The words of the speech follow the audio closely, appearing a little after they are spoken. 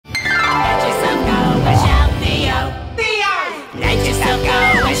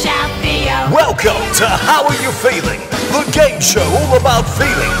to How Are You Feeling? The game show all about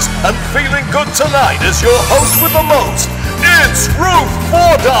feelings and feeling good tonight as your host with the most. It's Ruth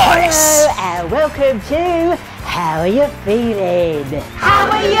Fordyce. Hello and welcome to How Are You Feeling?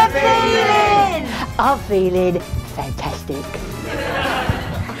 How are you feeling? I'm feeling fantastic.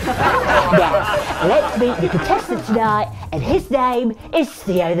 Now, let's meet the contestant tonight, and his name is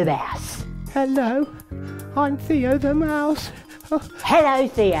Theo the Mouse. Hello, I'm Theo the Mouse. Hello,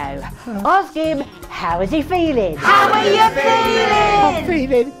 Theo. Ask him, how is he feeling? How are you I'm feeling?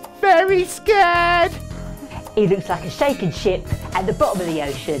 feeling very scared. He looks like a shaken ship at the bottom of the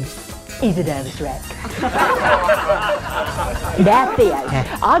ocean. He's a nervous wreck. Now, Theo,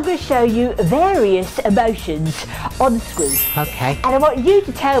 I'm going to show you various emotions on the screen. Okay. And I want you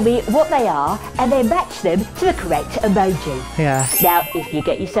to tell me what they are and then match them to the correct emoji. Yeah. Now, if you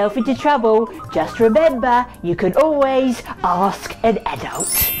get yourself into trouble, just remember you can always ask an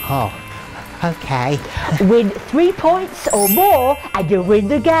adult. Oh, okay. Win 3 points or more and you'll win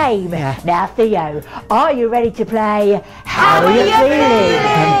the game. Yeah. Now, Theo, are you ready to play How are you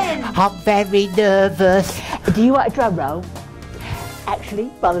feeling? I'm very nervous. Do you want a drum roll?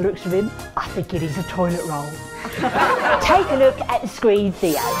 Actually, by the looks of him, I think it is a toilet roll. Take a look at the screen,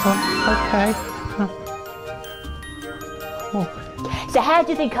 Theo. Okay. So how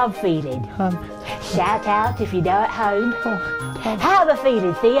do you think I'm feeling? Shout out if you know at home. How am I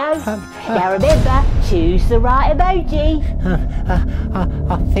feeling, Theo? Now remember, choose the right emoji.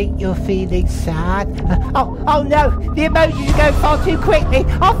 I think you're feeling sad. Oh no, the emojis are going far too quickly.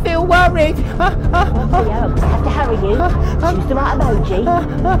 I feel worried. Theo, I'm going to have to hurry you. Choose the right emoji.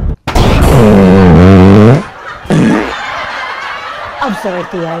 I'm sorry,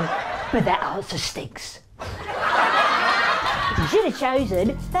 Theo, but that answer stinks. You should have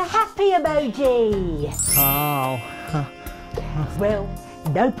chosen the happy emoji. Oh. Well,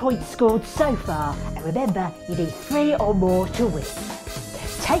 no points scored so far, and remember, you need 3 or more to win.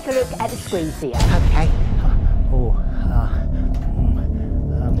 Take a look at the screen, Theo. Okay. Oh.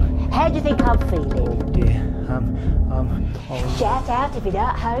 How do you think I'm feeling? Dear. Shout out if you're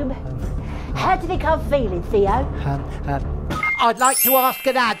not at home. How do you think I'm feeling, Theo? I'd like to ask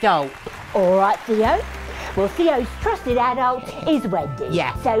an adult. All right, Theo. Well, Theo's trusted adult is Wendy.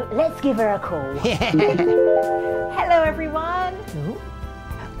 Yeah. So let's give her a call. Hello everyone.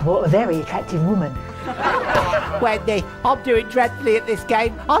 What a very attractive woman. Wendy, I'm doing dreadfully at this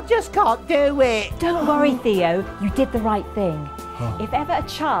game. I just can't do it. Don't worry, Theo, you did the right thing. If ever a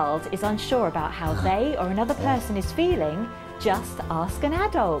child is unsure about how they or another person is feeling, just ask an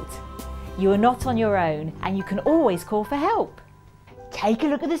adult. You are not on your own and you can always call for help. Take a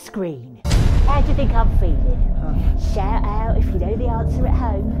look at the screen. How do you think I'm feeling? Shout out if you know the answer at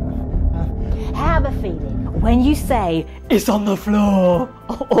home. How am I feeling? When you say, it's on the floor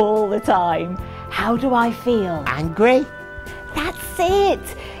all the time, how do I feel? Angry? That's it!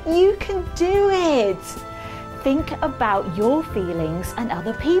 You can do it! Think about your feelings and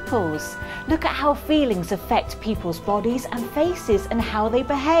other people's. Look at how feelings affect people's bodies and faces and how they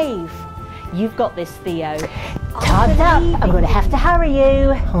behave. You've got this, Theo. Time's up. I'm going to have to hurry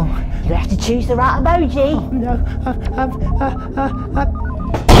you. You have to choose the right emoji. No.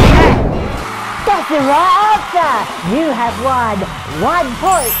 That's the right answer. You have won 1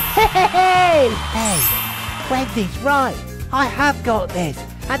 point. Hey, Wendy's right. I have got this,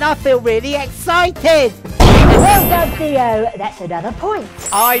 and I feel really excited. Well done, Theo. That's another point.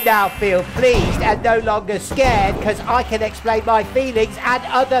 I now feel pleased and no longer scared because I can explain my feelings and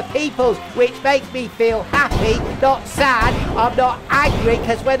other people's, which makes me feel happy, not sad. I'm not angry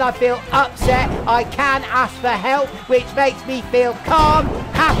because when I feel upset, I can ask for help, which makes me feel calm,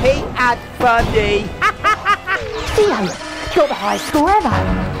 happy and funny. Theo, you got the highest score ever.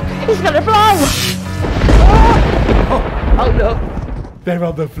 He's going to blow. Oh look, they're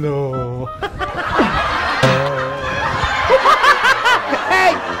on the floor.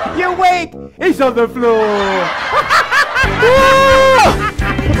 Hey, you win! He's on the floor!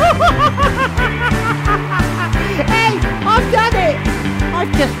 Hey, I've done it!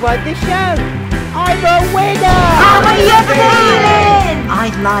 I've just won the show! I'm a winner! How are you feeling?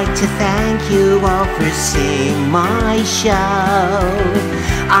 I'd like to thank you all for seeing my show.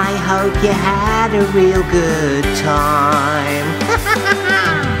 I hope you had a real good time.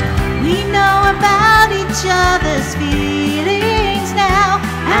 We know about each other's feelings now,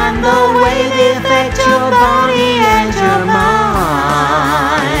 and the way they affect your body and your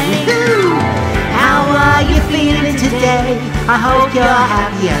mind. How are you feeling today? I hope you're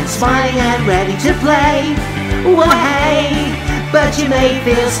happy and smiling and ready to play. Well, hey, but you may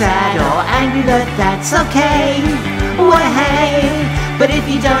feel sad or angry, but that's okay. Well, hey, But if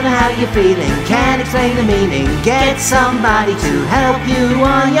you don't know how you're feeling, can't explain the meaning, get somebody to help you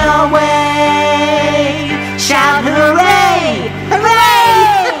on your way.